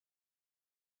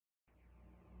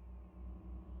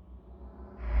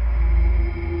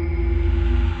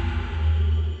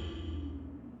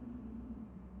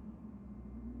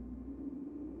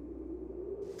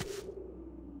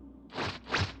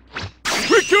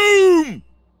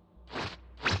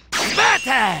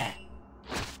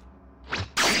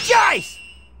Jace!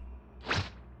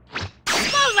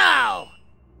 Bozo!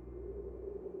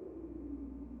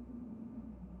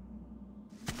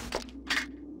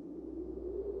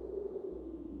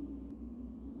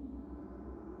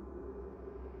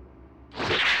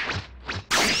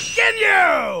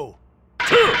 Ginyu!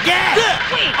 Yeah!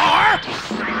 We are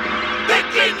the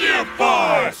Ginyu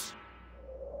Force!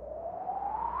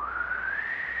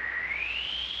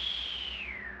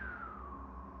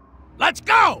 Let's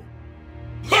go!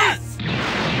 Yes!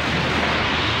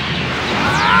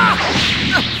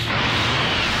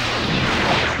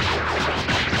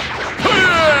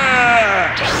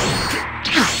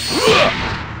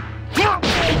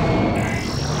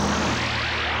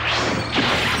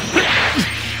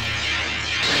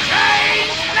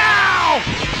 Change now!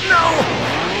 No!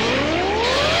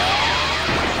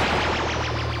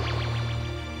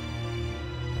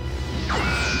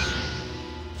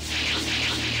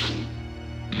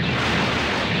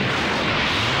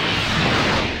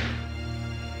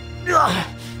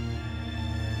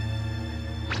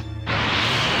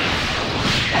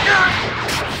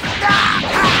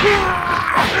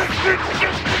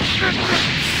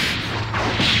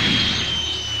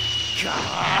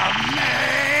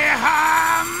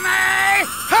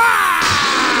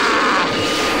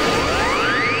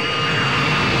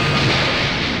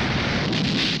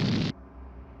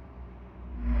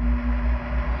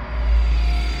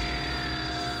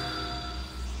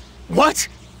 What?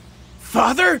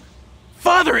 Father?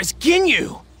 Father is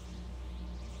Ginyu!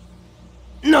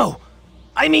 No,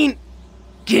 I mean,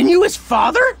 Ginyu is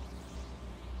father?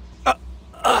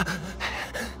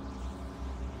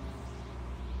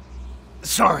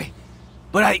 Sorry,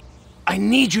 but I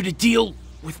need you to deal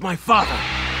with my father.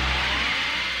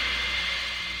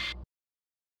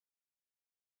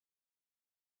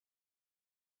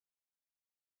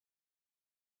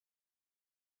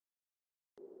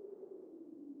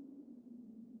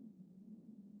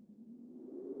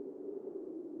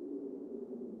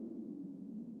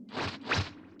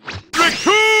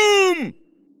 Raccoon!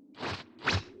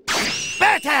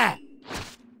 Better!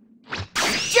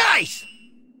 Jace!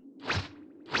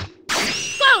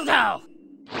 Bozo!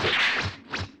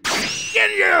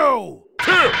 Ginyu!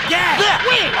 Yeah!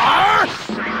 We are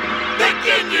the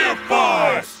Ginyu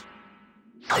Force!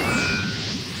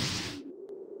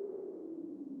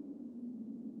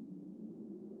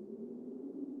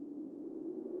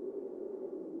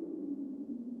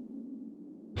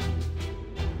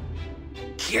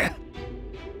 Yeah.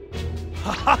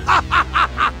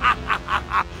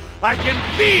 I can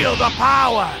feel the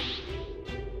power!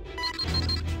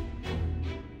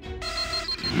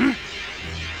 Hmm?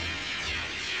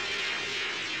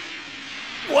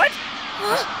 What?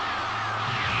 Huh?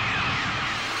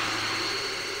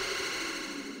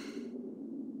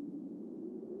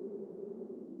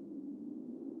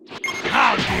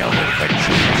 I'll deal with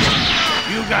Vegeta.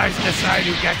 You guys decide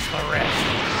who gets the rest.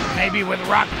 Maybe with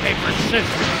rock, paper, scissors.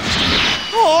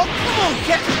 Oh, come on,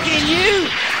 Captain Ginyu!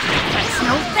 That's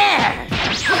no fair!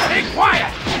 Be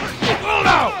quiet!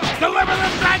 Uno, deliver the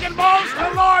Dragon Balls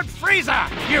to Lord Frieza!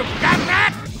 You got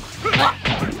that?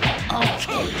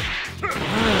 Okay.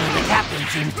 The Captain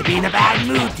seems to be in a bad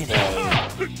mood today.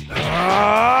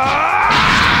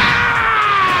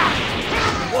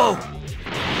 Whoa!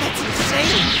 That's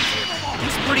insane!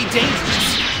 He's pretty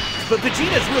dangerous. But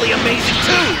Vegeta's really amazing,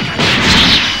 too!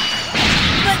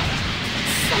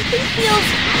 Something feels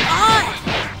odd.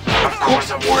 Of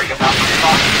course I'm worried about my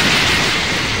father.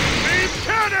 Leave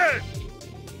cannon!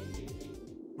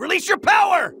 Release your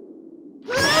power!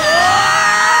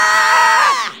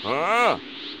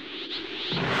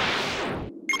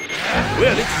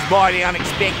 Well, this is mighty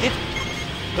unexpected.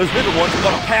 Those little ones have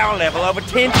got a power level over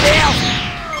 10,000.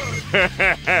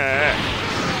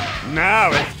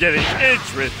 Now it's getting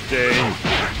interesting.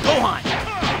 Go on.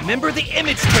 Remember the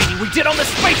image training we did on the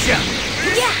spaceship?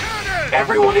 Yeah!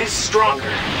 Everyone is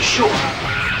stronger, sure.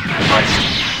 But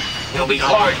it'll be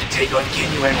hard to take on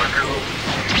Ginyu and Raccoon.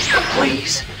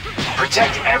 Please,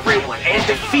 protect everyone and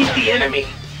defeat the enemy.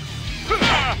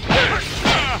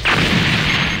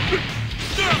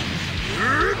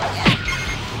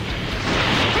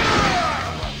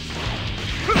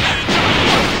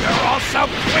 They're all so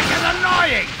quick and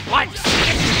annoying! Like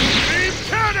Team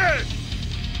Cannon!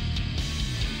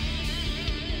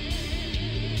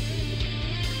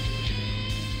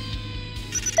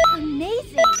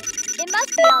 Amazing! It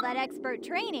must be all that expert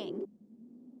training.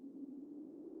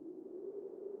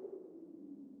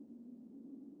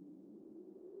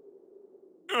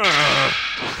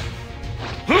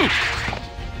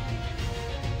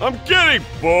 I'm getting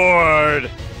bored.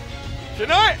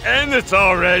 Can I end this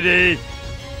already?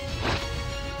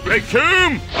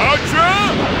 Rekum, Ultra,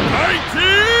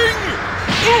 fighting!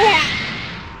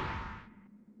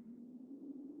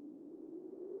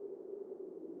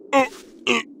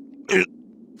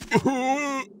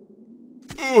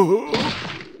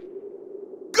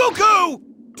 Goku!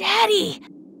 Daddy!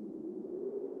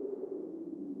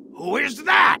 Who is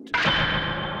that?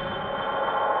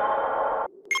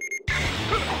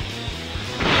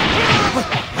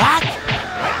 What?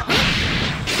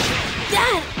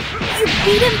 Dad, you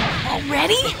beat him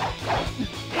already?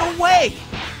 No way!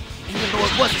 Even though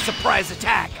it was a surprise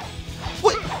attack.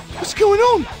 What's going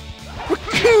on?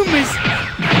 Rekum is...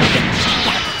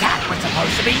 That attack was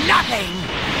supposed to be nothing!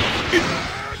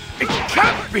 It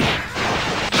can't be!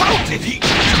 How did he...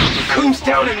 Rekum's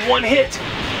down in one hit.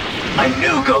 I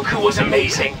knew Goku was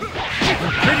amazing.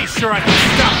 I'm pretty sure I can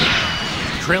stop it.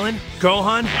 Krillin,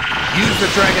 Gohan, use the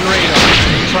Dragon Radar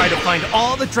and try to find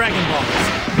all the Dragon Balls.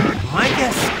 My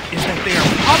guess is that they are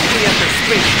probably at their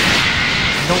space.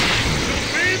 Nope.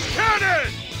 Beam cannon!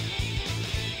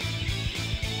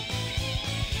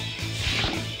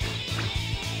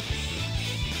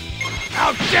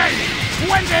 How dare you!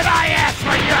 When did I ask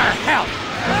for your help?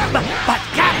 But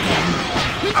Captain...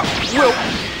 Well,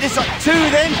 it's like two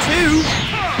then two.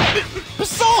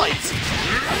 Besides!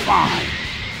 Fine.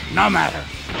 No matter.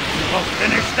 We'll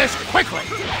finish this quickly.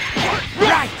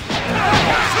 Right!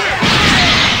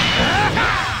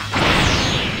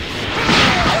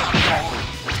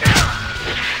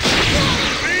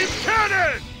 Beam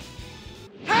cannon!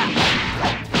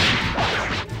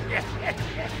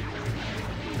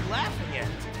 Laughing at?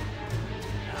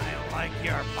 I like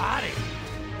your body.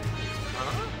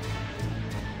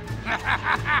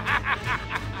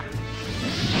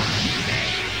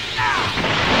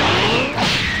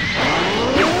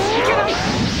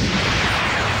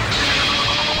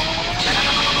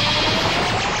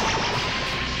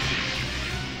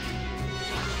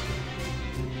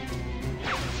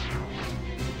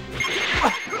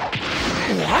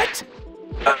 What?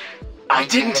 I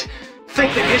didn't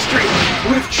think that history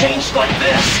would have changed like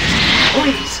this.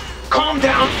 Please, calm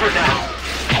down for now.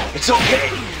 It's okay.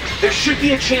 There should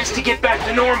be a chance to get back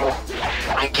to normal.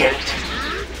 I get it.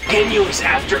 Ginyu is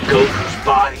after Goku's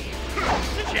body.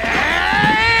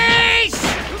 Chase!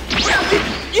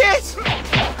 Yes!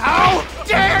 How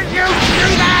dare you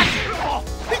do that!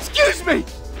 Excuse me!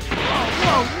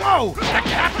 Whoa, whoa! The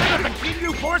captain of the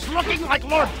Ginyu Force looking like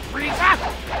Lord Frieza?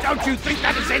 Don't you think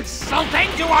that is insulting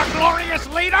to our glorious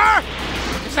leader?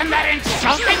 Isn't that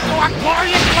insulting to our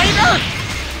glorious leader?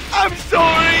 I'm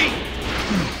sorry!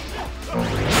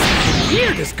 Something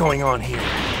weird is going on here.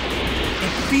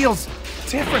 It feels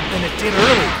different than it did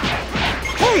earlier.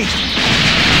 Hey!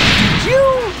 Did you...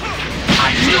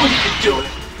 I knew he could do it.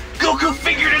 Goku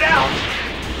figured it out.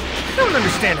 I don't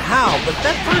understand how, but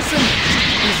that person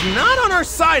is not on our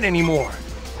side anymore.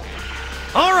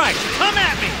 All right, come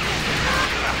at me!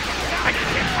 I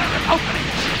can't find an opening.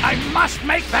 I must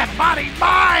make that body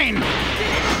mine!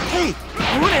 Hey,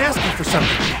 I want to ask you for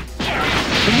something.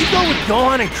 Can you go with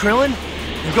Gohan and Krillin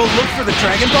and go look for the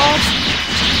Dragon Balls?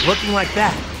 Looking like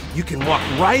that, you can walk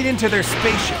right into their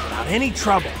spaceship without any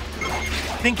trouble.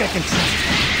 I think I can trust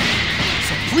you.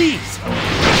 So please.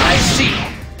 I see.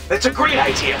 That's a great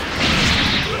idea.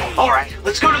 All right,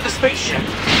 let's go to the spaceship.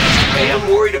 I am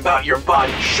worried about your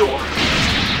body, sure.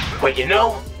 But you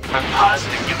know, I'm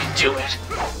positive you can do it.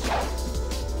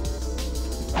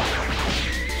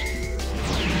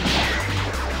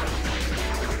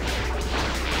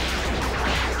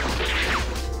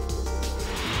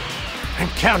 I'm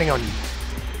counting on you.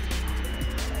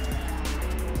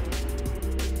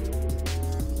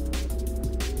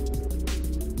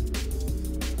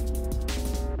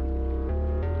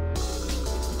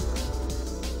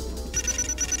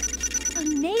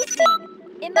 Amazing!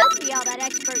 It must be all that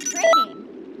expert training.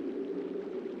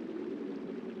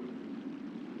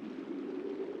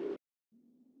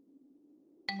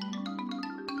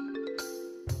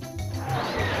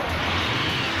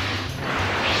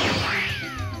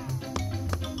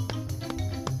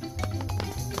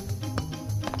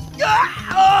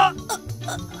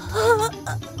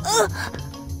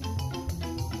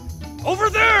 Over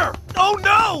there! Oh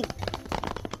no!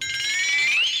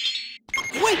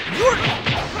 Wait, you're...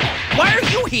 Why are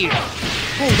you here?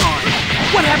 Hold on.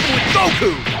 What happened with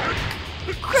Goku?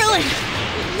 Krillin!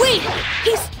 Wait!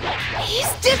 He's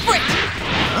different!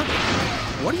 Huh?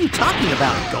 What are you talking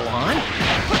about, Gohan?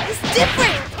 He's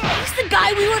different! He's the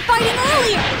guy we were fighting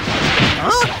earlier!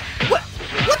 Huh?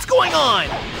 What's going on?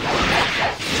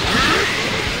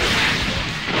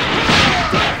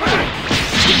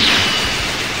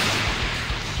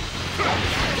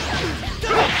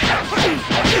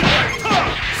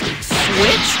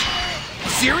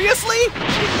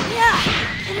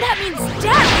 That means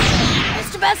death!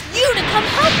 It's best you to come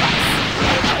help us!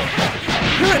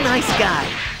 You're a nice guy.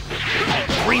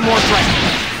 3 more dragons.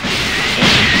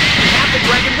 And have the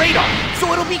dragon radar,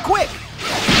 so it'll be quick.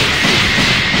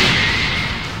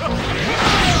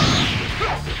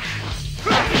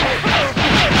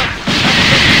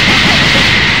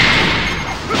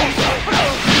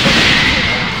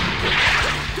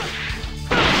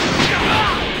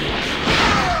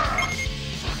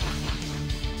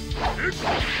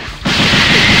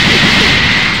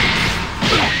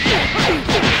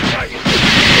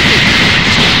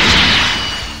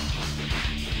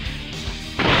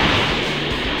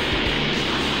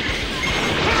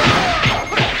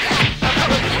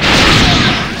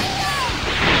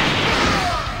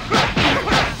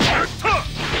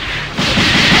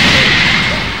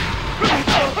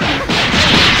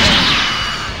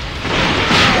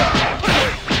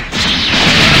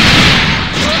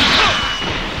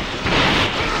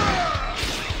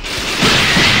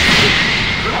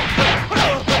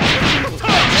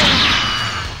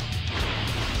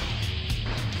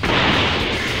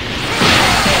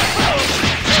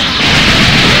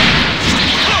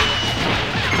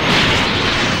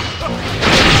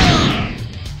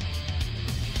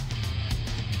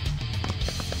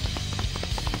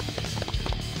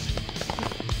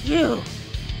 You!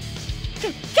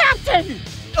 Captain!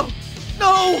 Oh,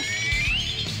 no!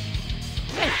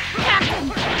 Captain!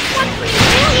 What were you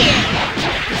doing?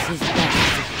 This is bad.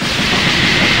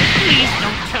 Please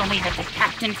don't tell me that the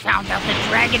captain found out the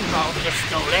Dragon Balls were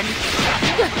stolen.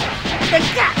 The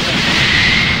captain!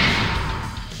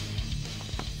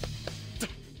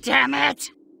 Damn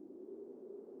it!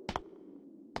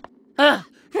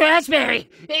 Raspberry,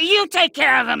 you take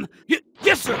care of him!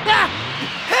 Yes, sir!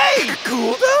 Hey,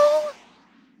 Cooldo!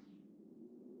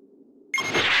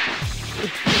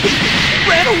 He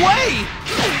ran away!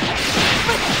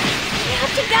 We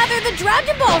have to gather the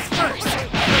Dragon Balls first!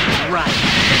 Right.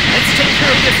 Let's take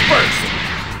care of this first.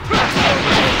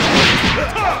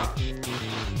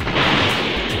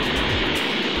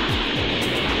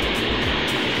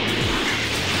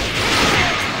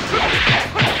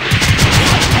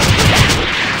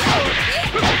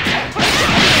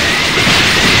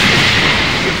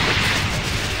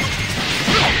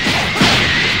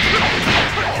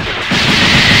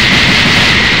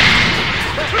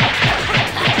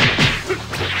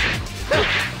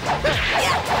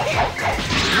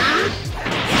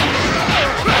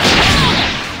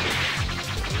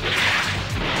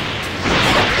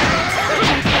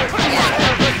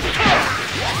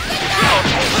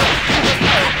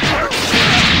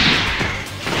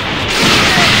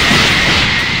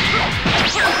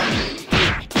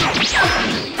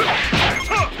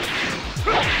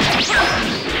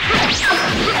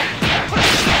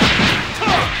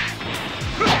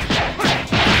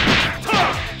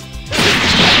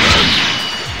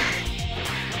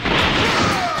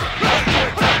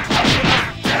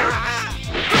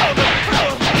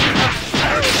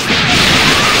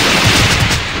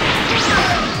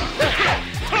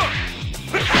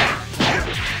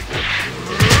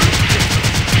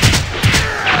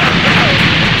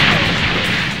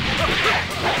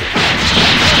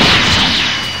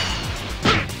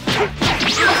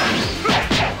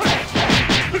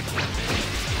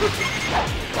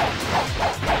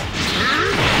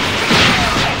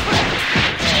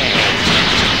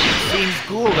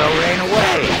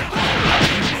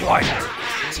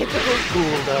 Typical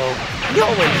Cooldo. He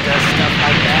always does stuff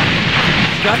like that.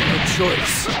 Got no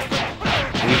choice.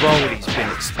 We've always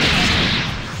been expensive.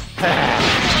 I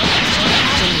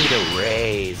need a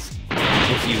raise.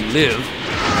 If you live.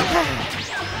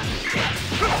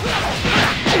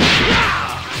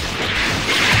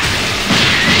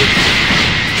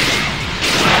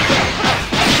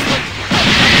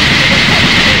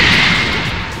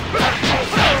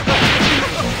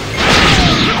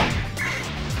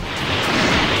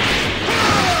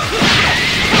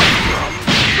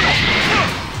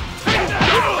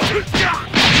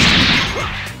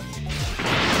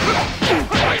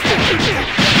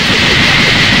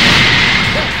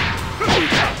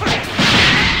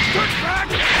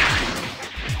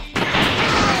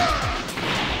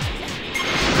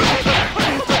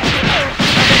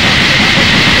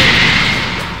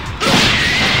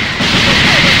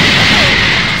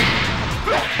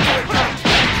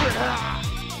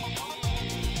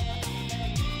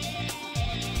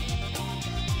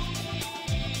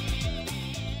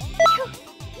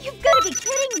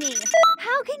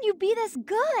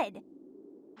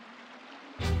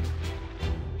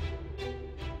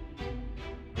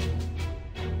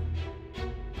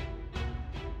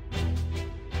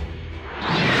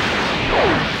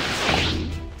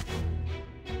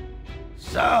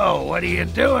 What are you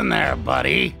doing there,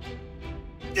 buddy?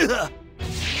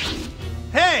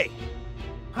 Hey!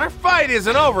 Our fight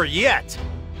isn't over yet!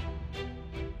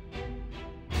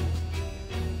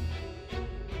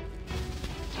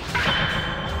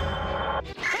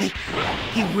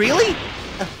 He really?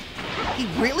 He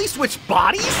really switched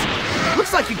bodies?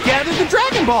 Looks like you gathered the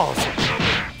Dragon Balls!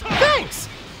 Thanks!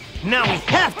 Now we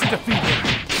have to defeat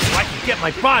him, so I can get my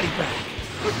body back!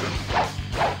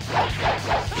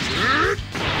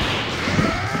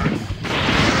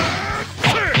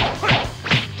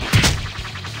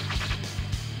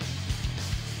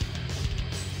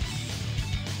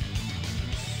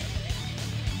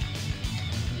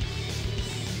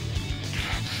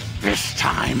 This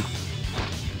time,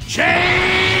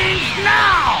 change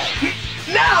now!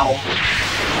 Now!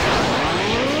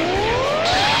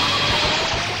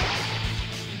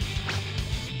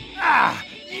 Ah,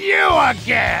 you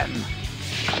again!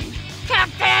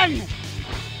 Captain!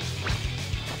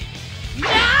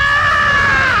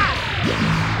 Ah!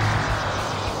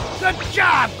 Good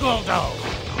job, Guldo!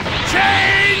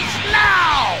 Change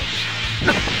now!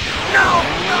 No!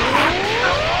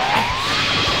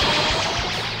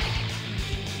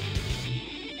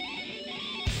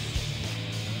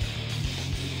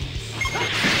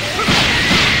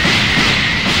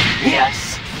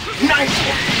 Yes! Nice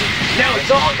one! Now it's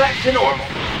all back to normal.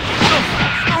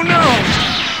 Oh no!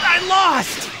 I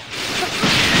lost!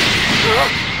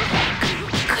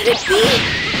 Could it be?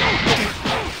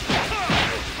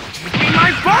 Give me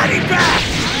my body back!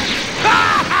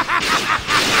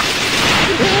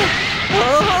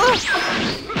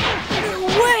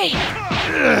 Wait!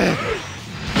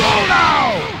 Guldo!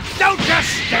 Don't just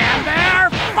stand there!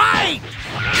 Fight!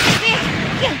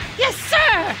 Yes,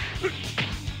 sir!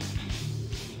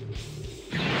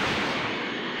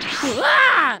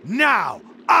 Ah! Now,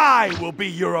 I will be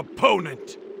your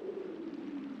opponent!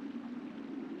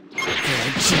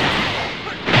 Good job.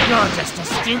 You're just a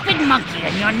stupid monkey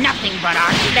and you're nothing but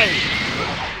our slave.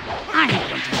 I'm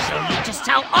going to show you just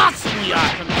how awesome we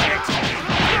are compared to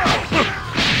you.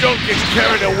 Don't get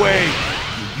carried away,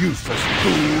 you useless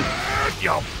fool.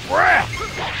 Your breath!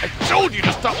 I told you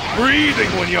to stop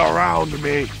breathing when you're around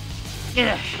me.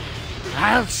 Ugh.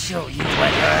 I'll show you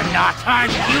whether or not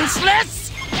I'm useless.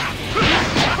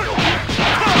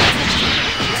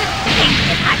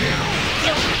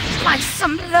 By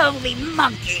some lowly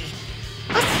monkey.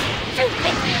 A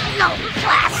stupid,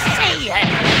 low-class Saiyan.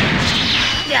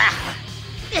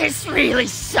 This really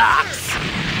sucks.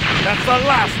 That's the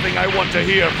last thing I want to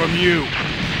hear from you.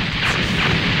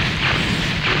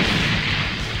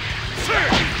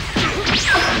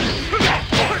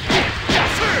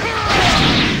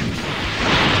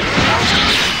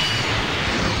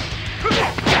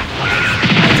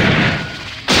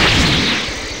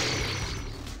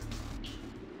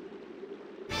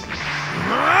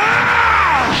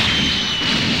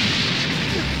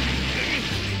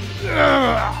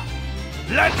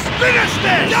 Let's finish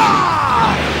this!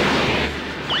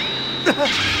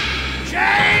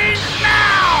 Change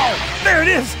now! There it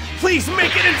is! Please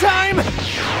make it in time!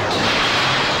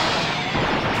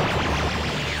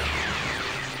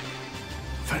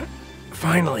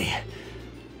 Finally,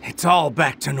 it's all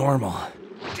back to normal.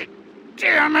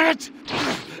 Damn it!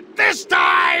 This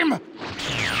time!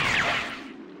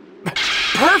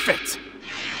 Perfect!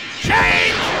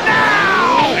 Change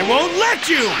now! I won't let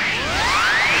you!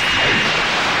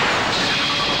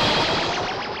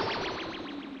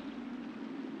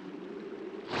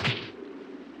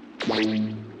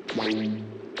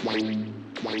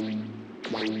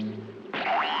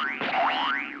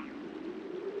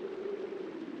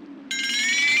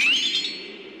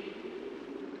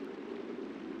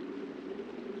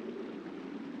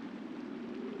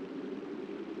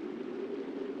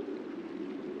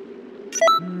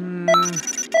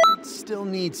 Still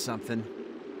needs something.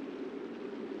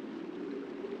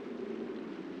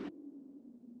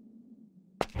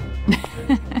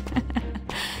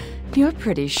 You're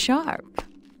pretty sharp.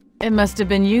 It must have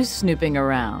been you snooping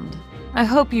around. I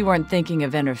hope you weren't thinking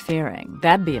of interfering.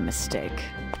 That'd be a mistake.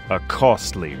 A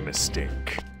costly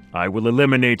mistake. I will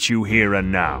eliminate you here and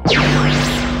now.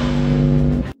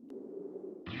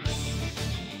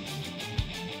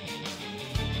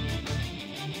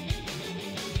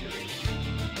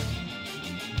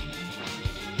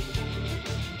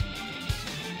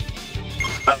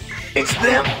 It's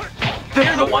them.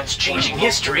 They're the ones changing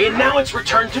history, and now it's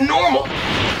returned to normal.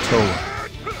 Toa.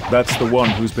 That's the one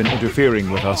who's been interfering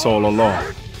with us all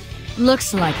along.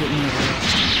 Looks like it,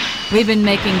 Nita. We've been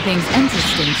making things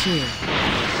interesting, too.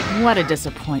 What a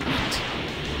disappointment.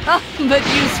 Oh, but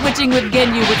you switching with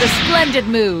Ginyu was a splendid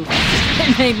move.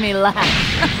 It made me laugh.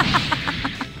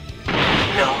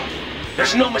 No,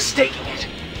 there's no mistaking it.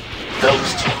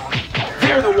 Those two,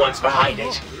 they're the ones behind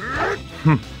it.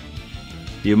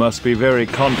 You must be very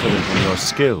confident in your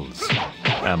skills.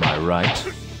 Am I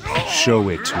right? Show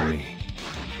it to me.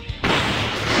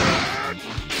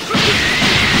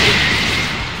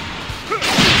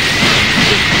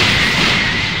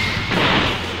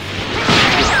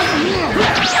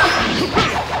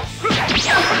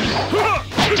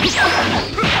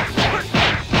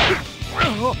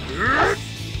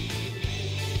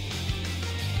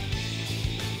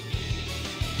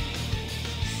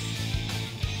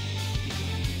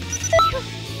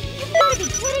 You've got to be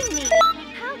kidding me!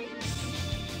 How?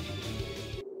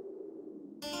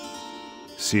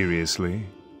 Seriously?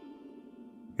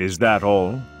 Is that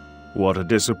all? What a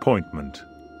disappointment.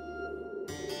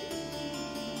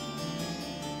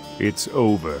 It's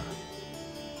over.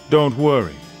 Don't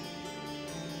worry.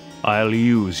 I'll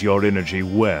use your energy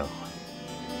well.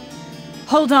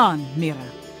 Hold on, Mira.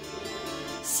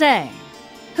 Say,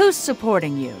 who's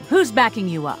supporting you? Who's backing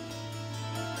you up?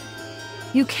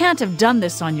 You can't have done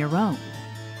this on your own.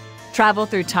 Travel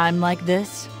through time like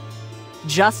this?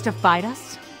 Just to fight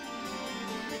us?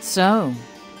 So,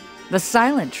 the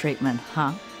silent treatment,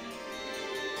 huh?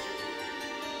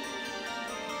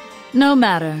 No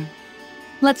matter.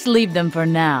 Let's leave them for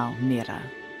now, Mira.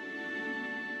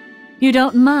 You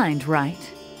don't mind,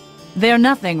 right? They're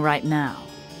nothing right now.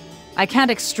 I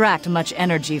can't extract much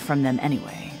energy from them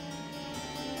anyway.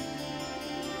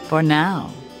 For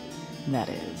now, that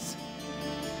is.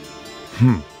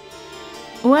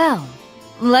 Well,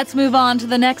 let's move on to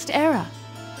the next era.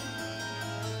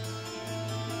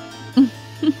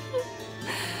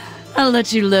 I'll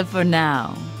let you live for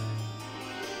now.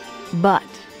 But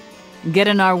get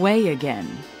in our way again,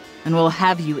 and we'll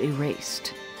have you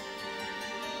erased.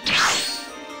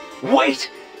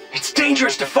 Wait! It's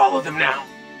dangerous to follow them now.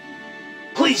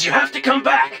 Please, you have to come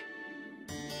back.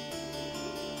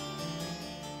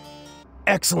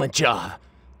 Excellent job.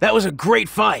 That was a great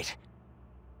fight.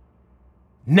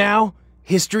 Now,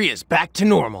 history is back to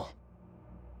normal.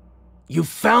 You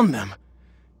found them.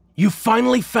 You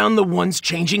finally found the ones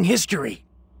changing history.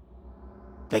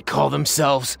 They call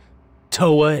themselves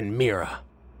Towa and Mira.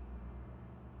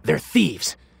 They're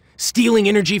thieves, stealing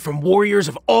energy from warriors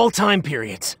of all time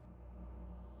periods.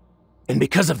 And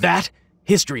because of that,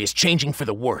 history is changing for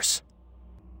the worse.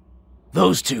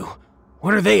 Those two,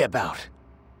 what are they about?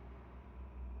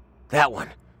 That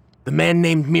one, the man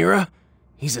named Mira,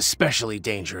 he's especially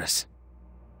dangerous.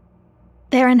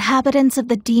 They're inhabitants of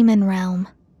the demon realm.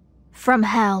 From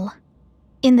hell.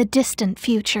 In the distant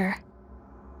future.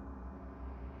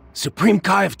 Supreme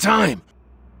Kai of Time!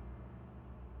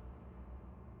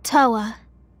 Towa.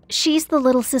 She's the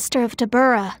little sister of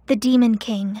Tabura, the Demon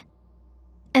King.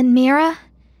 And Mira?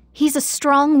 He's a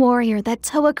strong warrior that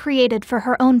Towa created for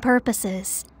her own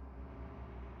purposes.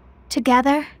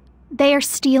 Together, they are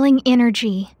stealing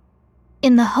energy,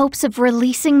 in the hopes of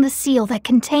releasing the seal that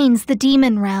contains the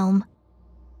demon realm.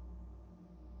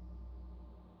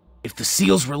 If the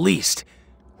seal's released,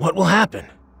 what will happen?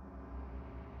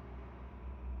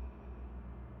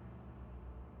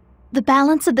 The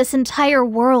balance of this entire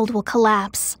world will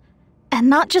collapse. And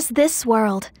not just this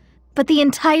world, but the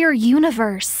entire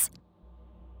universe.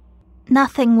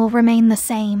 Nothing will remain the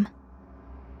same.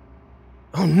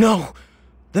 Oh no!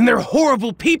 Then they're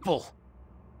horrible people!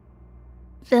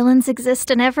 Villains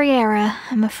exist in every era,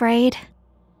 I'm afraid.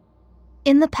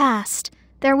 In the past,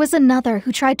 there was another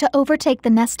who tried to overtake the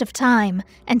Nest of Time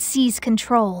and seize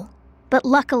control. But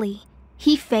luckily,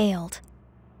 he failed.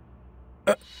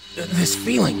 This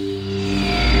feeling...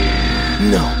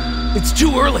 No, it's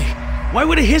too early. Why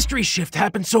would a history shift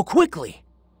happen so quickly?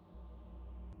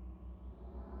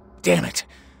 Damn it.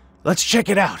 Let's check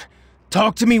it out.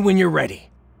 Talk to me when you're ready.